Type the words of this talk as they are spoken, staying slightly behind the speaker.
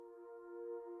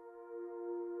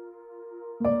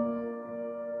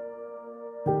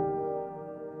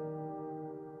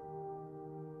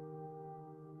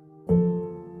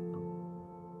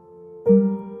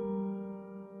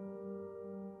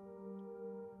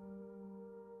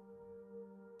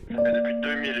Ça fait depuis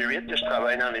 2008 que je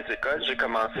travaille dans les écoles. J'ai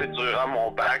commencé durant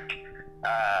mon bac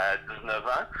à 19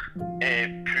 ans. Et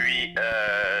puis,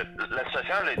 la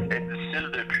situation est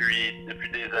difficile depuis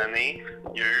des années.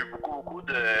 Il y a eu beaucoup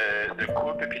de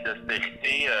coupes et puis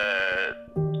d'austérité.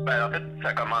 En fait, ça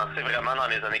a commencé vraiment dans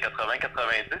les années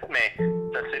 80-90, mais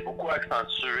ça s'est beaucoup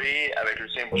accentué avec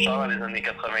Lucien Bouchard dans les années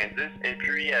 90 et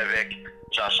puis avec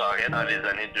Jean Charest dans les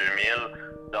années 2000.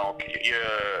 Donc, il y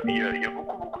a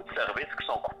beaucoup de services qui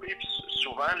sont coupés. Puis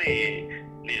souvent,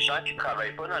 les gens qui ne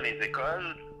travaillent pas dans les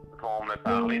écoles vont me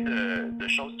parler de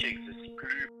choses qui n'existent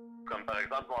plus. Comme par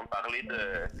exemple, ils vont me parler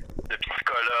de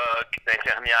psychologues,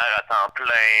 d'infirmières à temps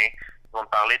plein, ils vont me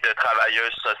parler de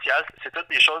travailleuses sociales. C'est toutes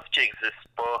des choses qui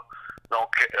n'existent pas.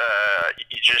 Donc,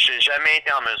 j'ai jamais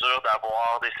été en mesure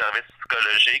d'avoir des services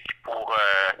psychologiques pour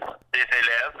des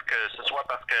élèves, que ce soit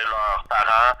parce que leurs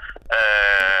parents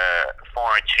font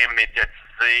un crime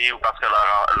médiatisé ou parce que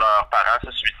leurs parents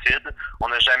se suicident. On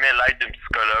n'a jamais l'aide d'un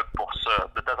psychologue pour ça.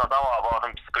 De temps en temps, on va avoir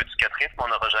une psychoéducatrice, mais on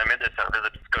n'aura jamais de service de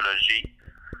psychologie.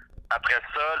 Après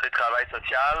ça, le travail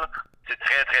social, c'est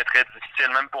très difficile,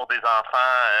 même pour des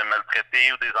enfants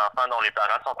maltraités ou des enfants dont les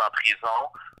parents sont en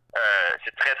prison.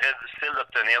 C'est très difficile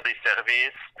d'obtenir des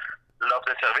services. L'offre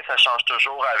de service, ça change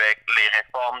toujours avec les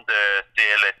réformes de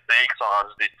CLSC qui sont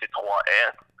rendues des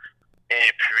C3S.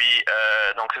 Et puis,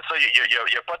 donc c'est ça,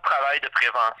 il y a pas de travail de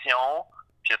prévention,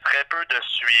 puis il y a très peu de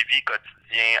suivi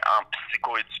quotidien en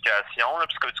psychoéducation. La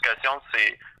psychoéducation,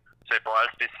 c'est pas mal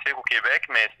spécifique au Québec,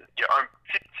 mais il y a un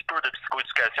petit peu de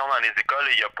psychoéducation dans les écoles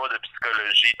et il n'y a pas de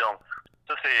psychologie. Donc,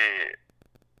 ça, c'est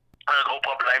un gros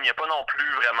problème. Il n'y a pas non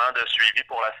plus vraiment de suivi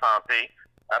pour la santé.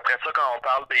 Après ça, quand on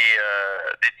parle des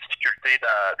difficultés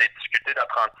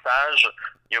d'apprentissage,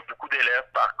 il y a beaucoup d'élèves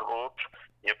par groupe.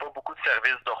 Il n'y a pas beaucoup de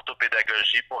services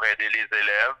d'orthopédagogie pour aider les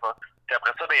élèves. Puis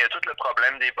après ça, il y a tout le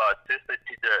problème des bâtisses et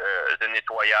de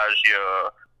nettoyage.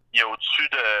 Il y a au-dessus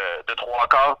de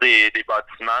 3/4 des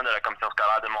bâtiments de la Commission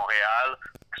scolaire de Montréal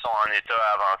qui sont en état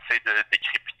avancé de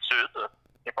décrépitude.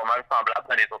 C'est pas mal semblable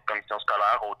dans les autres commissions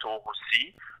scolaires autour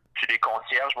aussi. Puis les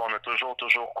concierges, on a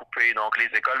toujours coupé. Donc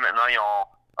les écoles, maintenant, ils ont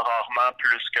rarement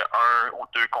plus qu'un ou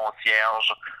deux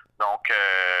concierges. Donc,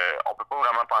 on peut pas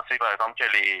vraiment penser, par exemple, qu'il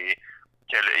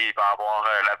va y avoir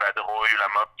la vadrouille ou la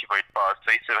mop qui va être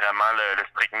passée. C'est vraiment le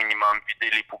strict minimum. Vider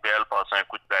les poubelles, passer un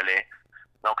coup de balai.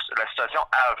 Donc, la situation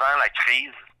avant la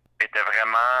crise était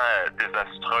vraiment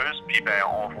désastreuse. Puis,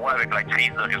 on voit avec la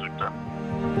crise le résultat.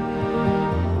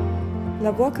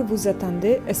 La voix que vous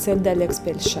attendez est celle d'Alex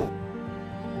Pelchat,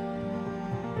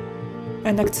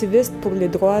 un activiste pour les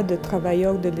droits des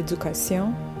travailleurs de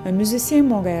l'éducation, un musicien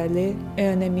montréalais et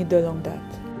un ami de longue date.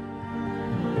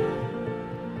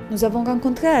 Nous avons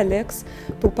rencontré Alex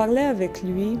pour parler avec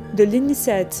lui de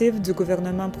l'initiative du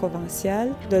gouvernement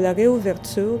provincial de la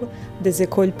réouverture des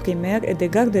écoles primaires et des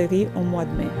garderies au mois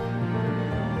de mai.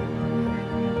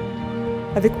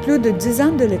 Avec plus de 10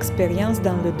 ans de l'expérience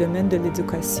dans le domaine de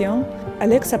l'éducation,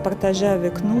 Alex a partagé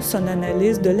avec nous son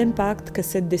analyse de l'impact que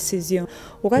cette décision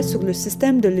aura sur le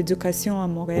système de l'éducation à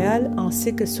Montréal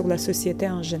ainsi que sur la société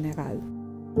en général.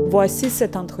 Voici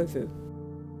cette entrevue.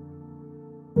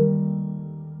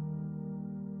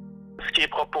 Ce qui est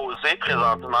proposé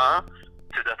présentement,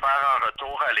 c'est de faire un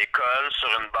retour à l'école sur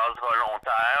une base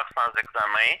volontaire, sans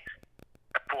examen,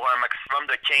 pour un maximum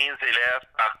de 15 élèves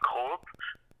par groupe.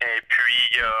 Et puis,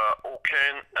 il n'y a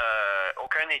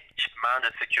aucun équipement de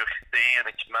sécurité, un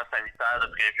équipement sanitaire de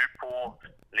prévu pour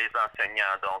les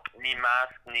enseignants. Donc, ni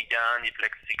masque, ni gants, ni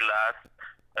plexiglas.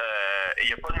 Il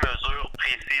n'y a pas de mesure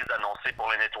précise annoncée pour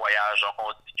le nettoyage. Donc,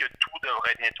 on dit que tout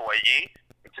devrait être nettoyé.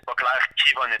 C'est pas clair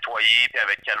qui va nettoyer et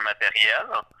avec quel matériel.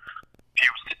 Puis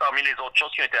aussi, parmi les autres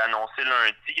choses qui ont été annoncées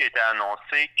lundi, il a été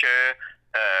annoncé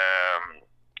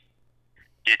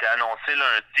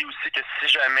aussi que si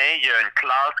jamais il y a une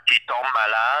classe qui tombe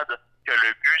malade, que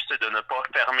le but c'est de ne pas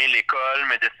fermer l'école,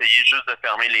 mais d'essayer juste de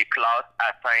fermer les classes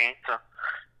atteintes.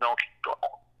 Donc,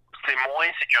 c'est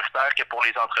moins sécuritaire que pour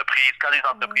les entreprises. Quand les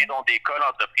entreprises ont des cas,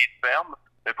 l'entreprise ferme.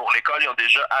 Mais pour l'école, ils ont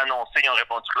déjà annoncé, ils ont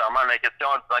répondu clairement à la question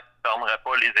en disant qu'ils ne fermeraient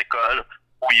pas les écoles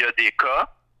où il y a des cas.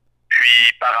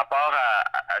 Puis, par rapport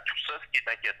à tout ça, ce qui est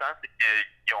inquiétant, c'est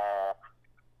qu'ils ont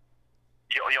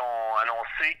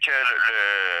annoncé que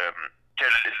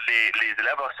les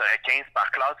élèves seraient 15 par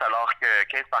classe, alors que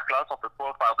 15 par classe, on ne peut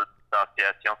pas faire de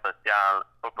distanciation sociale.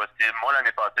 C'est pas possible. Moi,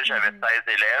 l'année passée, j'avais 16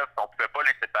 élèves. On ne pouvait pas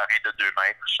les séparer de 2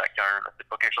 mètres chacun. C'est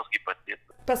pas quelque chose qui est possible.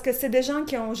 Parce que c'est des gens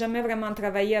qui n'ont jamais vraiment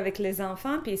travaillé avec les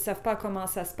enfants puis ils ne savent pas comment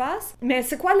ça se passe. Mais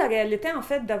c'est quoi la réalité, en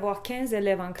fait, d'avoir 15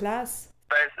 élèves en classe?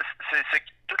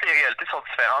 Toutes les réalités sont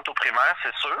différentes au primaire,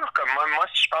 c'est sûr. Comme moi,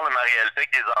 si je parle de ma réalité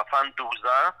avec des enfants de 12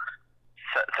 ans,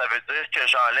 Ça veut dire que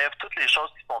j'enlève toutes les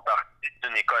choses qui font partie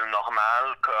d'une école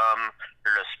normale, comme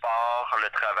le sport, le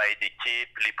travail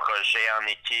d'équipe, les projets en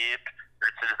équipe,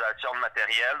 l'utilisation de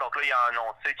matériel. Donc là, il a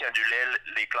annoncé qu'il annulait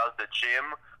les classes de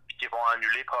gym, puis qu'ils vont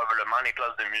annuler probablement les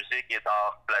classes de musique et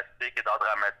d'art plastique et d'art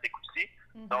dramatique aussi.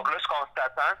 Donc là, ce qu'on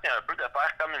s'attend, c'est un peu de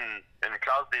faire comme une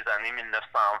classe des années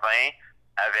 1920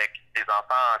 avec des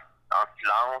enfants en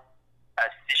silence,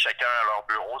 assis chacun à leur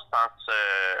bureau sans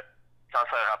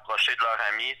se rapprocher de leurs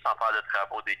amis, sans faire de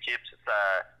travaux d'équipe.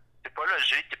 C'est pas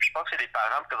logique. Et puis je pense que les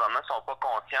parents, présentement, sont pas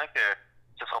conscients que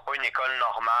ce sera pas une école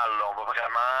normale. Là. On va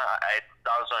vraiment être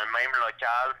dans un même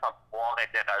local sans pouvoir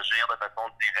interagir de façon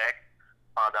directe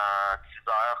pendant 6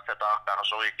 heures, 7 heures par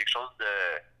jour. Il y a quelque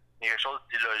chose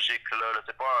d'illogique là.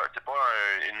 C'est pas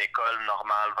une école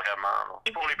normale vraiment.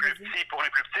 Pour les plus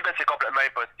petits, ben, c'est complètement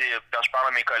impossible. Quand je parle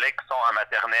à mes collègues qui sont en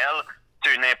maternelle,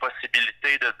 c'est une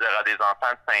impossibilité de dire à des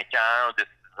enfants de 5 ans ou de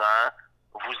 6 ans,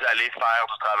 vous allez faire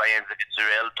du travail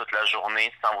individuel toute la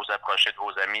journée sans vous approcher de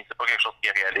vos amis. C'est pas quelque chose qui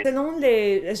est réaliste. Selon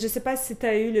je sais pas si tu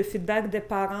as eu le feedback des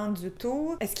parents du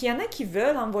tout, est-ce qu'il y en a qui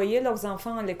veulent envoyer leurs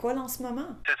enfants à l'école en ce moment?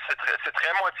 C'est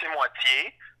très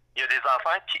moitié-moitié. Il y a des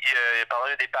enfants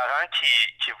des parents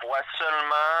qui voient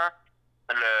seulement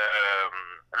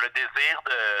le désir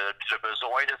puis le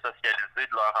besoin de socialiser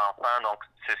de leur enfant. Donc,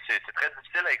 c'est très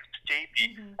difficile à expliquer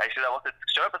puis à essayer d'avoir cette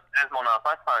discussion parce qu'ils disent mon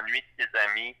enfant s'ennuie de ses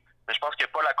amis. Mais je pense qu'il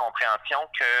n'y a pas la compréhension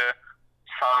que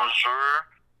sans jeu,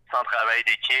 sans travail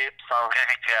d'équipe, sans vraie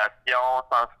récréation,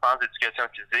 sans éducation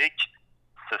physique,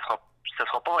 ce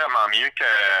sera pas vraiment mieux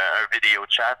qu'un vidéo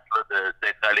chat là,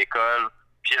 d'être à l'école.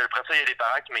 Puis après ça, il y a des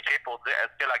parents qui m'écrivent pour dire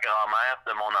est-ce que la grand-mère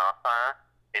de mon enfant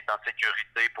est en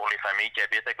sécurité pour les familles qui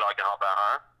habitent avec leurs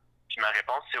grands-parents? Puis ma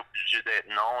réponse, c'est obligé d'être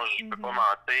non. Je peux pas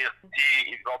mentir. Si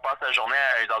ils vont passer la journée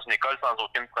dans une école sans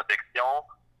aucune protection,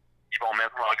 ils vont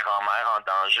mettre leur grand-mère en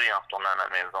danger en retournant à la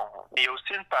maison. Il y a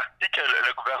aussi une partie que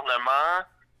le gouvernement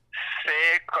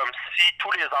fait comme si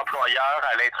tous les employeurs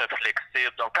allaient être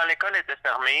flexibles. Donc, quand l'école était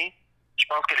fermée, je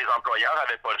pense que les employeurs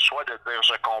n'avaient pas le choix de dire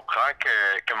je comprends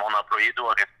que mon employé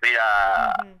doit rester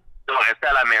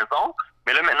à la maison.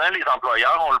 Mais là, maintenant, les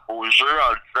employeurs ont le beau jeu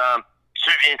en disant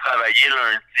tu viens travailler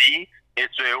lundi et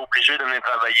tu es obligé de venir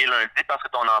travailler lundi parce que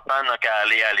ton enfant n'a qu'à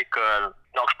aller à l'école.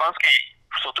 Donc, je pense que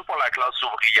surtout pour la classe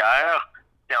ouvrière,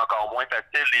 c'est encore moins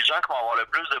facile. Les gens qui vont avoir le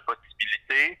plus de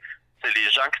possibilités, c'est les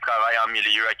gens qui travaillent en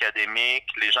milieu académique,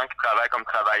 les gens qui travaillent comme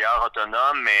travailleurs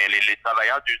autonomes, mais les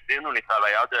travailleurs d'usine ou les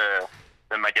travailleurs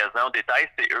de magasins au détail,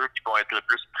 c'est eux qui vont être le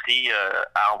plus pris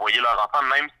à envoyer leurs enfants,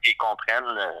 même s'ils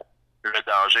comprennent le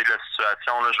danger de la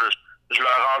situation. Là, je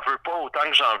leur en veux pas autant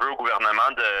que j'en veux au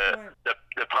gouvernement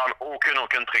de prendre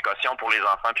aucune précaution pour les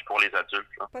enfants puis pour les adultes.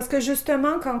 Là. Parce que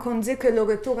justement, quand on dit que le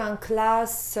retour en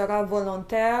classe sera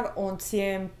volontaire, on ne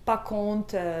tient pas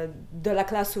compte de la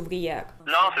classe ouvrière.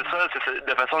 Non, c'est ça.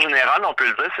 De façon générale, on peut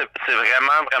le dire, c'est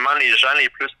vraiment les gens les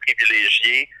plus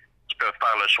privilégiés qui peuvent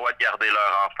faire le choix de garder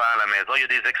leur enfant à la maison. Il y a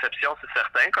des exceptions, c'est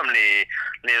certain, comme les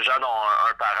gens dont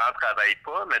un parent ne travaille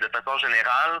pas, mais de façon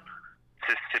générale,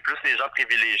 c'est plus les gens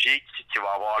privilégiés qui vont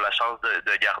avoir la chance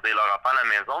de garder leur enfant à la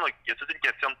maison. Donc, il y a toute une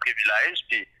question de privilège.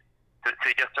 Puis,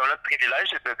 ces questions-là de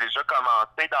privilège étaient déjà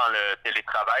commencées dans le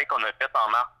télétravail qu'on a fait en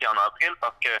mars et en avril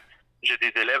parce que j'ai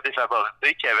des élèves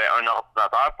défavorisés qui avaient un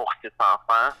ordinateur pour 6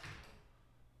 enfants.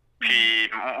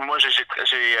 Puis, moi,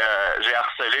 j'ai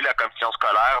harcelé la commission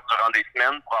scolaire durant des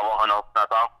semaines pour avoir un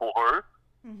ordinateur pour eux.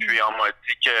 Puis, on m'a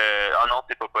dit que, non,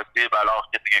 c'est pas possible, alors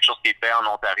que c'est quelque chose qui est fait en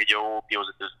Ontario puis aux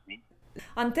États-Unis.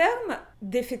 En termes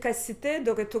d'efficacité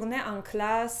de retourner en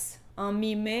classe en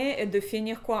mi-mai et de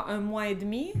finir quoi, 1 mois et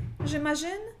demi, j'imagine?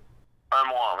 1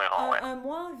 mois environ, oui. 1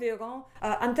 mois environ.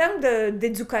 En termes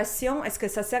d'éducation, est-ce que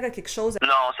ça sert à quelque chose?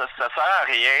 Non, ça sert à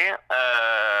rien.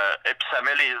 Et puis ça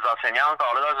met les enseignants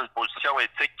encore là dans une position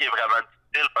éthique qui est vraiment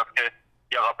difficile parce que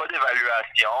il n'y aura pas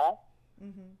d'évaluation.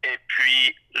 Et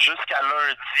puis, jusqu'à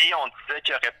lundi, on disait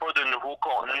qu'il n'y aurait pas de nouveau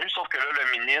contenu, sauf que là,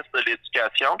 le ministre de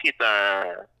l'Éducation, qui est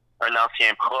un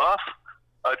ancien prof,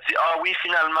 a dit « Ah oui,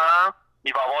 finalement,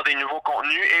 il va y avoir des nouveaux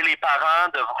contenus et les parents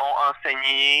devront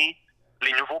enseigner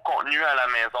les nouveaux contenus à la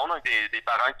maison. » Donc, des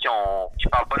parents qui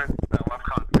parlent pas nécessairement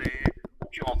français ou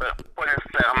qui n'ont pas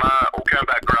nécessairement aucun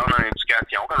background en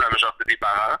éducation, comme la majorité des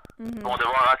parents, vont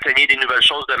devoir enseigner des nouvelles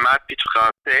choses de maths et de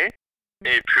français.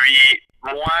 Et puis,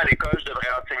 moi, à l'école, je devrais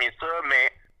enseigner ça,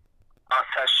 mais en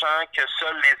sachant que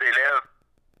seuls les élèves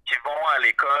qui vont à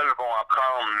l'école vont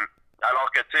apprendre.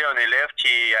 Alors que, tu sais, un élève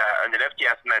qui est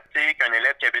asthmatique, un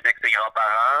élève qui habite avec ses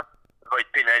grands-parents, va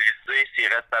être pénalisé s'il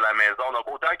reste à la maison. Donc,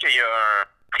 autant qu'il y a un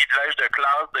privilège de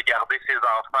classe de garder ses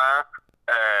enfants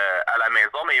à la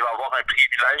maison, mais il va y avoir un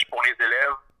privilège pour les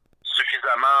élèves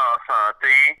suffisamment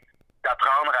santé,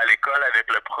 d'apprendre à l'école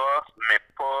avec le prof, mais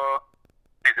pas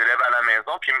les élèves à la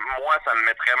maison. Puis moi, ça me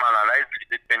met très mal à l'aise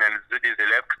l'idée de pénaliser des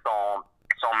élèves qui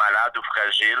sont malades ou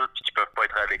fragiles puis qui peuvent pas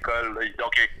être à l'école.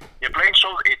 Donc, il y a plein de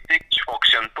choses éthiques qui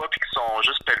fonctionnent pas puis qui sont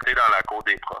juste pelletées dans la cour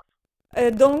des profs.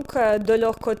 Donc, de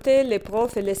leur côté, les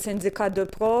profs et les syndicats de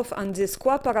profs en disent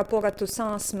quoi par rapport à tout ça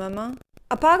en ce moment?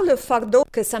 À part le fardeau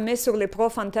que ça met sur les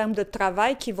profs en termes de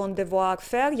travail qu'ils vont devoir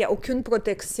faire, il n'y a aucune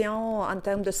protection en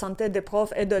termes de santé des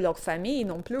profs et de leur famille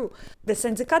non plus. Les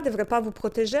syndicats ne devraient pas vous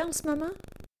protéger en ce moment?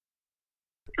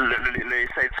 Les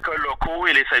syndicats locaux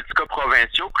et les syndicats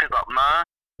provinciaux, présentement,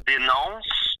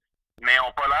 dénoncent, mais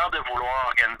n'ont pas l'air de vouloir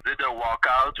organiser de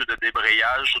walk-out ou de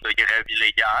débrayage ou de grève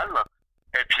illégale.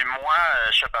 Et puis moi,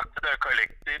 je fais partie d'un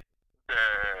collectif de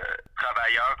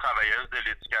travailleurs, travailleuses de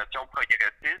l'éducation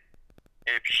progressiste.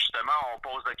 Et puis justement, on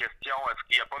pose la question, est-ce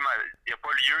qu'il n'y a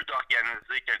pas lieu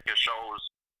d'organiser quelque chose?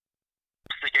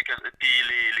 Puis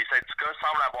les syndicats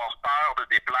semblent avoir peur de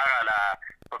déplaire à la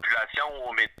population ou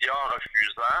aux médias en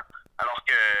refusant, alors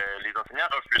que les enseignants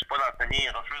ne refusent pas d'enseigner,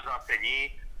 ils refusent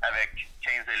d'enseigner avec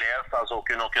 15 élèves sans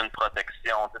aucune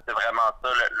protection. C'est vraiment ça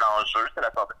l'enjeu, c'est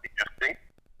la santé et sécurité.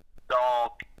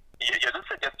 Donc, il y a toute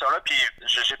cette question-là, puis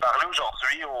j'ai parlé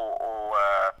aujourd'hui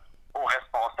aux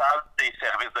responsables des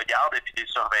services de garde et puis des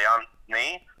surveillants de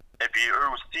dîner, et puis eux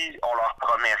aussi, on leur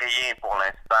promet rien pour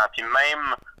l'instant, puis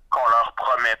même qu'on leur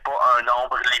promet pas un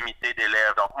nombre limité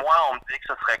d'élèves. Donc moi, on me dit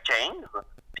que ce serait 15,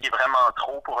 ce qui est vraiment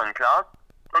trop pour une classe.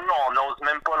 Eux, on n'ose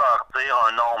même pas leur dire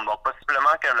un nombre. Donc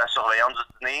possiblement que la surveillante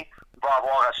du dîner va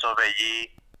avoir à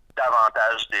surveiller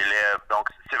davantage d'élèves. Donc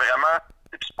c'est vraiment,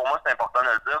 et puis pour moi c'est important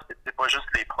de le dire, c'est pas juste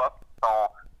les profs qui sont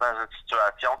dans une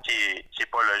situation qui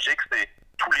est pas logique, c'est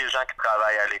tous les gens qui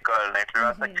travaillent à l'école,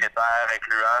 incluant secrétaires,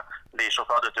 incluant les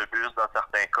chauffeurs d'autobus dans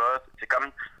certains cas. C'est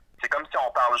comme si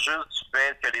on parle juste du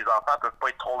fait que les enfants peuvent pas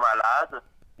être trop malades,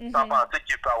 sans penser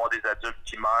qu'il peut y avoir des adultes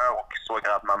qui meurent ou qui soient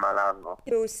gravement malades.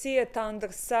 Il faut aussi étendre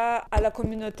ça à la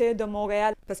communauté de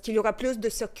Montréal, parce qu'il y aura plus de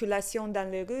circulation dans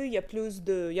les rues, il y a plus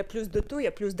de tout, il y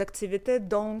a plus d'activités,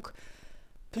 donc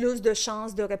plus de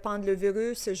chances de répandre le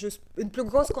virus, c'est juste une plus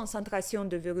grosse concentration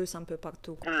de virus un peu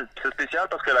partout. C'est spécial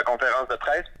parce que la conférence de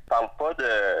presse parle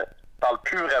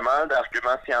plus vraiment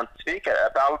d'arguments scientifiques,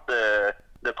 elle parle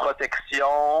de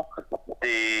protection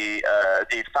des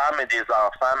femmes et des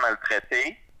enfants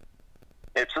maltraités.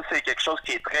 Et puis ça, c'est quelque chose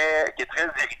qui est très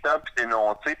irritant puis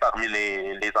dénoncé parmi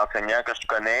les enseignants que je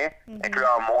connais,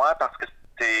 incluant moi, parce que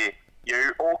il n'y a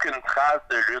eu aucune trace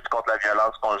de lutte contre la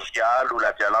violence conjugale ou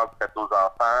la violence faite aux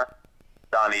enfants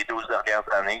dans les 12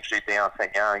 dernières années que j'ai été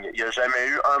enseignant. Il n'y a jamais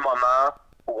eu un moment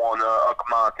où on a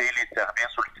augmenté les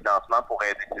services ou le financement pour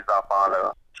aider ces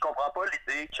enfants-là. Je comprends pas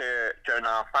l'idée qu'un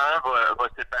enfant va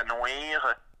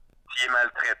s'épanouir s'il est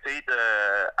maltraité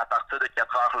à partir de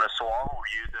 4 heures le soir au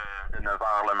lieu de 9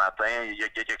 heures le matin. Il y a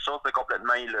quelque chose de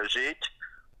complètement illogique.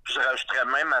 Je rajouterais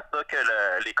même à ça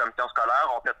que les commissions scolaires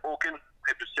ont fait aucune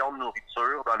distribution de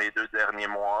nourriture dans les 2 derniers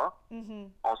mois.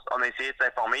 On a essayé de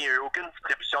s'informer. Il n'y a eu aucune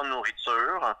distribution de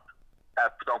nourriture.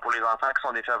 Donc pour les enfants qui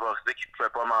sont défavorisés, qui ne pouvaient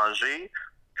pas manger.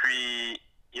 Puis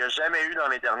il n'y a jamais eu dans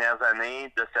les dernières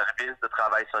années de service de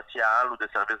travail social ou de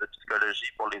service de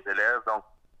psychologie pour les élèves. Donc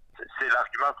c'est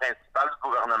l'argument principal du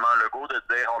gouvernement Legault de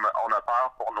dire on a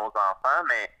peur pour nos enfants,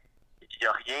 mais il n'y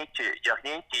a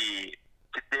rien qui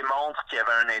démontre qu'il y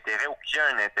avait un intérêt ou qu'il y a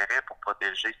un intérêt pour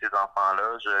protéger ces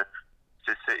enfants-là.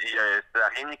 C'est à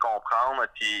rien y comprendre.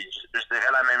 Puis je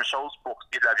dirais la même chose pour ce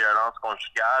qui est de la violence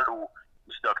conjugale ou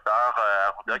du docteur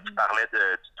Arruda qui parlait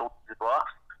du taux de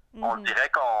divorce. On dirait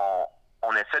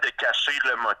qu'on essaie de cacher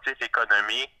le motif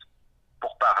économique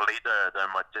pour parler d'un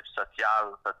motif social.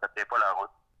 Ça ne tient pas la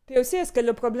route. Puis aussi, est-ce que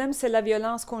le problème, c'est la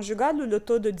violence conjugale ou le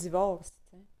taux de divorce?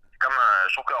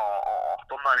 Je trouve qu'on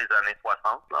retourne dans les années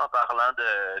 60 là, en parlant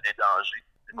des dangers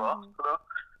du divorce. Là.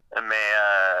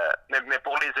 Mais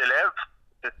pour les élèves,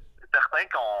 c'est certain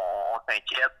qu'on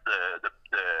s'inquiète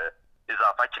des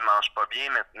enfants qui mangent pas bien,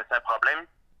 mais c'est un problème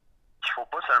qu'il faut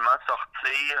pas seulement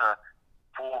sortir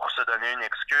pour se donner une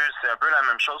excuse. C'est un peu la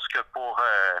même chose que pour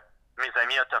mes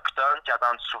amis autochtones qui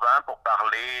attendent souvent pour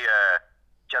parler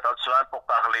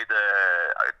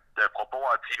de propos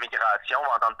anti-immigration, on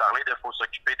va entendre parler de faut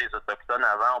s'occuper des Autochtones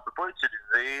avant. On peut pas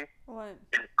utiliser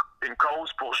une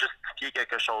cause pour justifier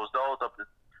quelque chose d'autre.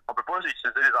 On peut pas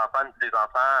utiliser les enfants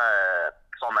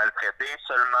qui sont maltraités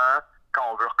seulement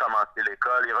quand on veut recommencer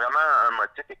l'école. Il y a vraiment un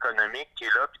motif économique qui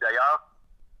est là. Puis d'ailleurs,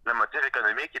 le motif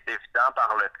économique est évident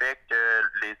par le fait que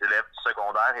les élèves du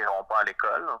secondaire n'iront pas à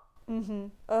l'école.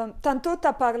 Tantôt, tu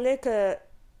as parlé que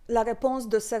la réponse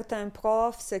de certains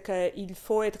profs, c'est qu'il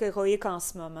faut être héroïque en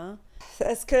ce moment.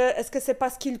 Est-ce que c'est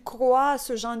parce qu'ils croient à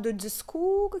ce genre de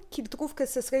discours qu'ils trouvent que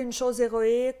ce serait une chose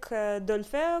héroïque de le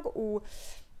faire ou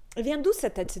vient d'où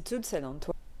cette attitude selon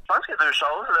toi? Je pense qu'il y a deux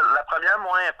choses. La première,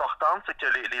 moins importante, c'est que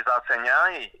les enseignants,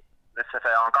 et ça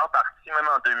fait encore partie, même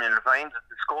en 2020,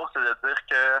 du discours, c'est de dire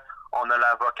qu'on a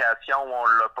la vocation ou on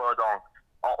l'a pas. Donc,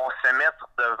 on se fait mettre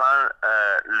devant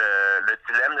le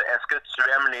dilemme de est-ce que tu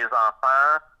aimes les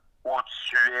enfants ou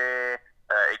tu es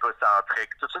égocentrique.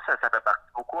 Tout ça, ça fait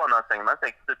partie beaucoup en enseignement, ça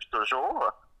existe depuis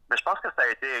toujours. Mais je pense que ça a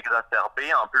été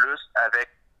exacerbé en plus avec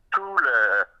tout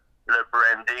le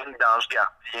branding d'ange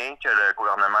gardien que le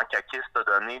gouvernement caquiste a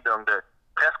donné, donc de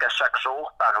presque à chaque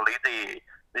jour parler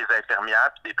des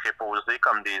infirmières et des préposés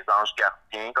comme des anges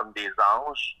gardiens, comme des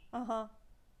anges. Uh-huh.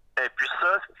 Et puis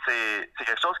ça, c'est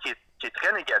quelque chose qui est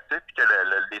très négatif et que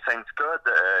les syndicats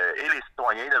et les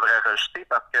citoyens devraient rejeter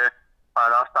parce que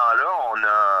pendant ce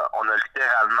temps-là, on a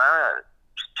littéralement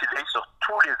stylé sur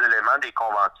tous les éléments des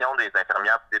conventions des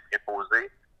infirmières et des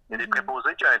préposés. Il y a des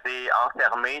préposés qui ont été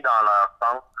enfermés dans leur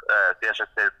centre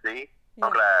CHSLD,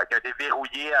 donc qui ont été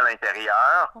verrouillés à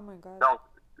l'intérieur. Oh my God. Donc,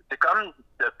 c'est comme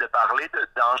de parler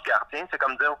d'ange gardien, c'est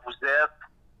comme dire vous êtes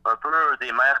un peu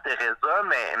des mères Teresa,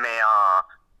 mais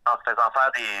en faisant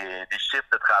faire des chiffres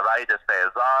de travail de 16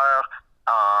 heures,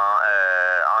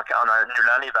 en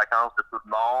annulant les vacances de tout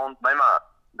le monde, même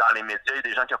dans les médias, il y a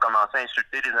des gens qui ont commencé à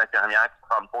insulter les infirmières qui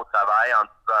ne rendent pas au travail en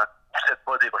disant vous n'êtes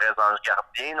pas des vrais anges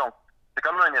gardiens. Donc, c'est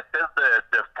comme une espèce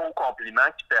de faux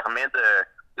compliment qui permet de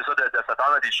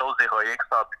s'attendre à des choses héroïques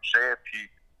sans budget.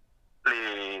 Puis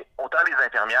autant les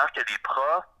infirmières que les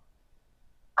profs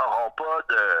n'auront pas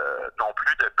non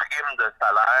plus de primes de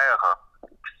salaire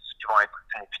qui vont être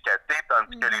significatives,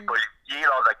 tandis que les policiers,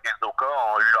 lors de la crise d'Oka,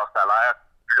 ont eu leur salaire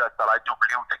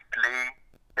doublé ou triplé,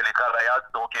 que les travailleurs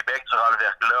du Québec durant le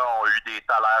verglas ont eu des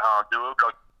salaires en double.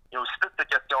 Donc, il y a aussi toutes ces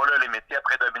questions-là, les métiers à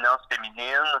prédominance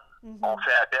féminine, on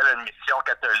fait appel à une mission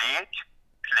catholique,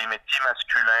 puis les métiers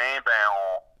masculins,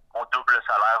 on double le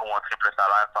salaire ou on triple le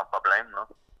salaire sans problème. Là.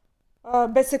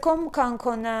 C'est comme quand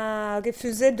on a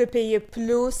refusé de payer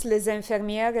plus les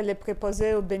infirmières et les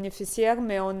préposés aux bénéficiaires,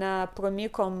 mais on a promis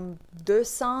comme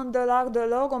 $200 de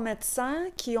l'heure aux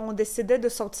médecins qui ont décidé de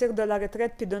sortir de la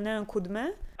retraite puis donner un coup de main.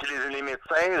 Puis les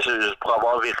médecins, pour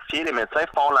avoir vérifié, les médecins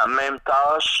font la même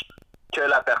tâche que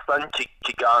la personne qui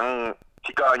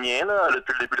gagnait. Là,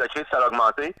 depuis le début de la crise, ça a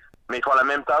augmenté. Mais ils font la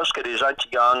même tâche que des gens qui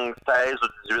gagnent 16 ou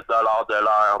 18 $ de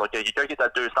l'heure. Donc, il y a quelqu'un qui est à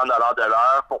 200 $ de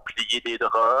l'heure pour plier des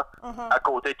draps, à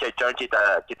côté de quelqu'un qui est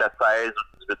à 16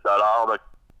 ou 18 $. Donc,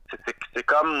 c'est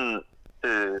comme...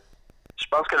 je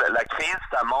pense que la crise,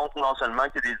 ça montre non seulement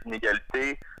qu'il y a des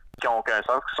inégalités qui ont aucun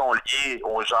sens, qui sont liées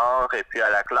au genre et puis à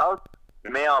la classe,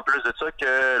 mais en plus de ça,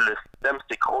 que le système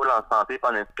s'écroule en santé et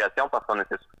en éducation parce qu'on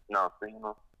était sous-financé.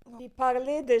 Il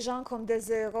parlait des gens comme des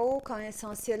zéros quand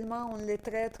essentiellement on les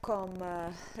traite comme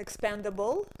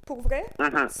expendable, pour vrai.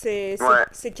 C'est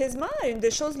quasiment une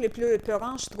des choses les plus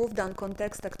épeurantes, je trouve, dans le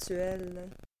contexte actuel.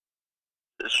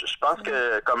 Je pense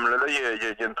que, comme là,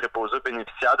 il y a une préposée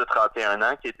bénéficiaire de 31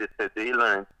 ans qui est décédée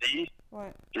lundi.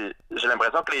 Ouais. J'ai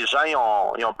l'impression que les gens ils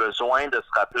ont besoin de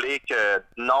se rappeler que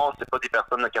non, c'est pas des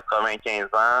personnes de 95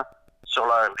 ans sur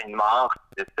leur vie de mort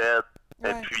qui décèdent.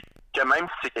 Et puis, que même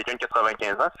si c'est quelqu'un de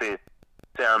 95 ans,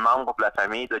 c'est un membre de la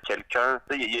famille de quelqu'un.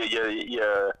 Il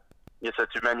y a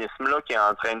cet humanisme-là qui est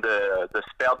en train de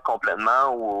se perdre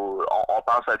complètement, où on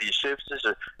pense à des chiffres.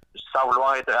 Sans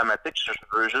vouloir être dramatique, je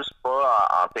veux juste pas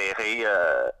enterrer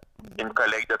une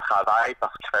collègue de travail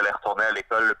parce qu'il fallait retourner à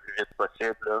l'école le plus vite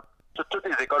possible. Là. Toutes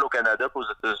les écoles au Canada et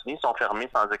aux États-Unis sont fermées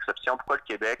sans exception. Pourquoi le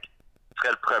Québec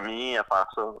serait le premier à faire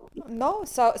ça? Non,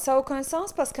 ça n'a aucun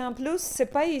sens parce qu'en plus, c'est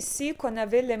pas ici qu'on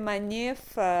avait les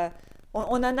manifs.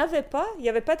 On n'en avait pas. Il n'y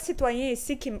avait pas de citoyens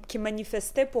ici qui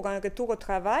manifestaient pour un retour au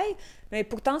travail, mais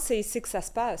pourtant, c'est ici que ça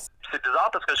se passe. C'est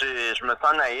bizarre parce que je me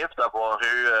sens naïf d'avoir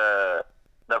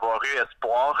eu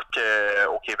espoir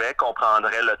qu'au Québec, on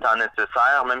prendrait le temps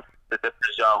nécessaire, même si c'était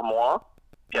plusieurs mois.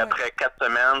 Puis après 4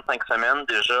 semaines, 5 semaines,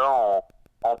 déjà,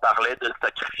 on parlait de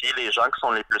sacrifier les gens qui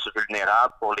sont les plus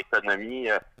vulnérables pour l'économie.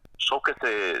 Je trouve que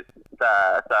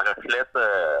ça reflète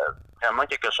vraiment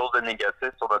quelque chose de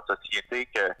négatif sur notre société,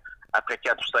 que après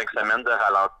 4 ou 5 semaines de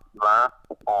ralentissement,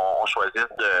 on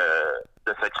choisisse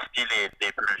de sacrifier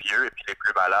les plus vieux et puis les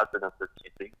plus malades de notre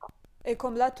société. Et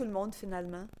comme là, tout le monde,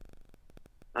 finalement.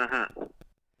 Mm-hmm.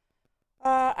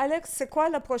 Alex, c'est quoi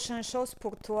la prochaine chose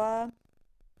pour toi?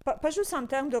 Pas juste en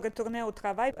termes de retourner au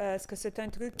travail. Est-ce que c'est un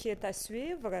truc qui est à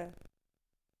suivre?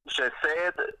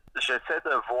 J'essaie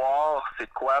de voir c'est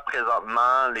quoi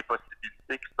présentement les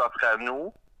possibilités qui s'offrent à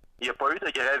nous. Il n'y a pas eu de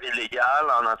grève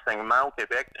illégale en enseignement au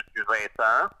Québec depuis 20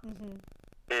 ans.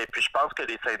 Et puis, je pense que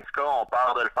les syndicats ont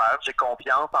peur de le faire. J'ai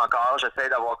confiance encore, j'essaie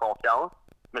d'avoir confiance,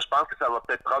 mais je pense que ça va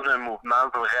peut-être prendre un mouvement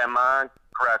vraiment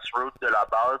grassroots de la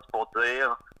base pour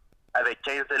dire, avec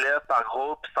 15 élèves par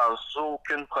groupe, sans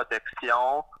aucune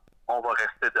protection, on va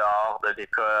rester dehors de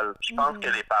l'école. Puis je pense que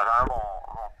les parents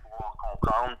vont pouvoir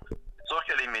comprendre. C'est sûr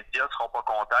que les médias seront pas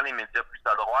contents, les médias plus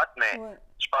à droite, mais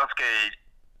je pense que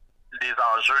les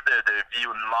enjeux de vie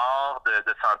ou de mort,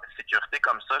 de santé et sécurité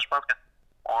comme ça, je pense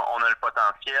qu'on a le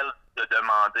potentiel de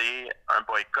demander un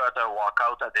boycott, un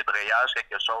walk-out, un débrayage,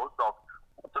 quelque chose. Donc,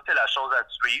 ça, c'est la chose à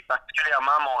suivre,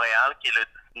 particulièrement à Montréal, qui est le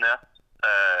 19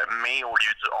 mai au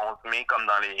lieu du 11 mai, comme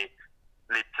dans les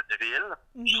petites villes.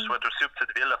 Je souhaite aussi aux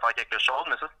petites villes de faire quelque chose,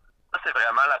 mais ça c'est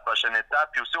vraiment la prochaine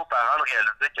étape. Puis aussi aux parents de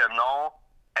réaliser que non,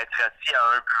 être assis à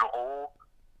un bureau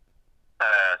 7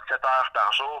 heures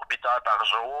par jour, 8 heures par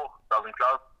jour, dans une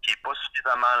classe qui n'est pas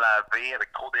suffisamment lavée,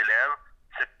 avec trop d'élèves,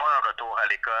 c'est pas un retour à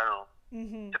l'école.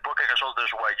 C'est pas quelque chose de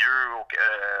joyeux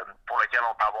pour lequel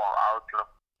on peut avoir hâte, là.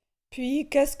 Puis,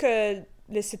 qu'est-ce que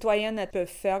les citoyennes peuvent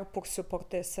faire pour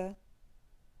supporter ça?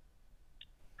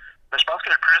 Mais je pense que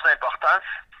le plus important,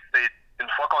 c'est une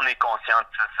fois qu'on est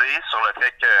conscientisé sur le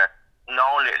fait que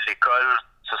non, l'école,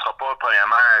 ce sera pas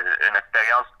premièrement une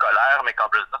expérience scolaire, mais qu'en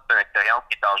plus de ça, c'est une expérience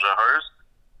qui est dangereuse,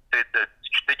 c'est de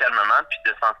discuter calmement puis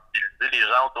de sensibiliser les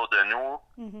gens autour de nous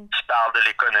qui parlent de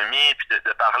l'économie, puis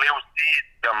de parler aussi,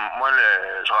 comme moi,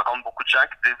 je rencontre beaucoup de gens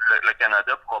qui disent que le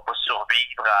Canada ne pourra pas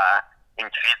survivre à une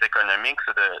crise économique,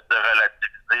 c'est de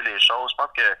relativiser les choses. Je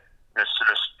pense que le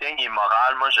soutien est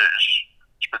moral. Moi, je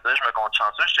peux dire, je me compte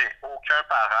chanceux. J'ai aucun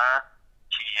parent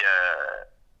qui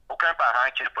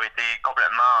n'a pas été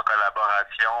complètement en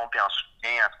collaboration puis en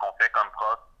soutien à ce qu'on fait comme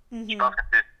prof. Je pense que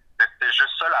c'est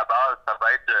juste ça la base. Ça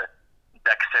va être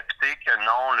d'accepter que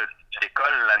non,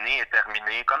 l'école, l'année est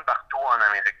terminée, comme partout en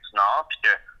Amérique du Nord, puis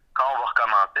que quand on va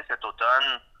recommencer cet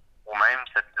automne ou même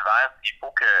cet hiver, il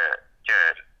faut que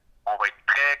on va être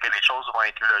prêt, que les choses vont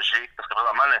être logiques, parce que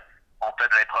vraiment, on fait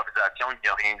de l'improvisation, il n'y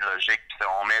a rien de logique.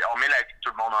 On met la vie de tout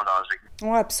le monde en danger.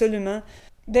 Oui, absolument.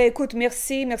 Ben écoute,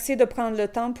 merci de prendre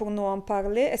le temps pour nous en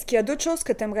parler. Est-ce qu'il y a d'autres choses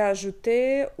que tu aimerais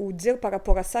ajouter ou dire par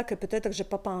rapport à ça que peut-être j'ai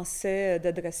pas pensé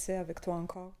d'adresser avec toi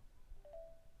encore?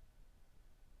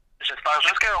 J'espère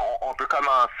juste qu'on peut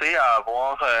commencer à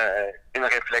avoir une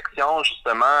réflexion,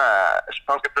 justement. Je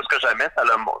pense que plus que jamais, ça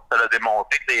l'a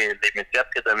démontré que les métiers à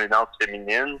prédominance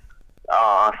féminine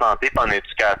en santé et en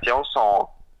éducation sont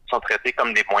traités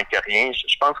comme des moins que rien.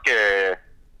 Je pense que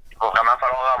il va vraiment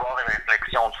falloir avoir une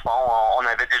réflexion de fond. On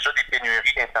avait déjà des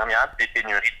pénuries d'infirmières, des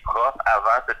pénuries de profs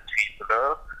avant cette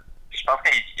crise-là. Je pense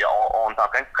qu'on est en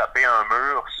train de frapper un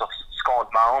mur sur ce qu'on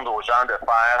demande aux gens de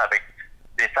faire avec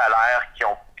des salaires qui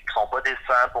sont pas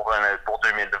décents pour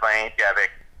 2020, puis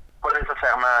avec pas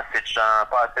nécessairement assez de gens,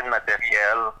 pas assez de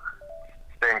matériel.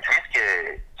 C'est une crise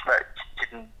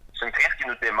c'est une crise qui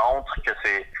nous démontre que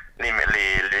c'est les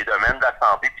domaines de la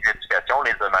santé et de l'éducation, on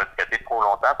les a maltraités trop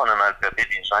longtemps, puis on a maltraité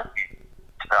des gens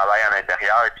qui travaillent à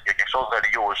l'intérieur, et puis il y a quelque chose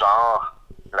relié au genre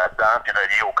là-dedans, puis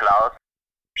relié aux classes.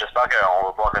 J'espère qu'on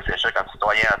va pouvoir réfléchir comme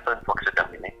citoyen à ça une fois que c'est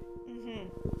terminé.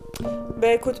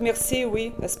 Ben écoute, merci,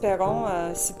 oui,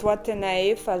 espérons. Si toi t'es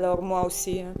naïf, alors moi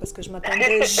aussi, hein, parce que je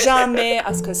m'attendais jamais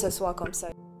à ce que ce soit comme ça.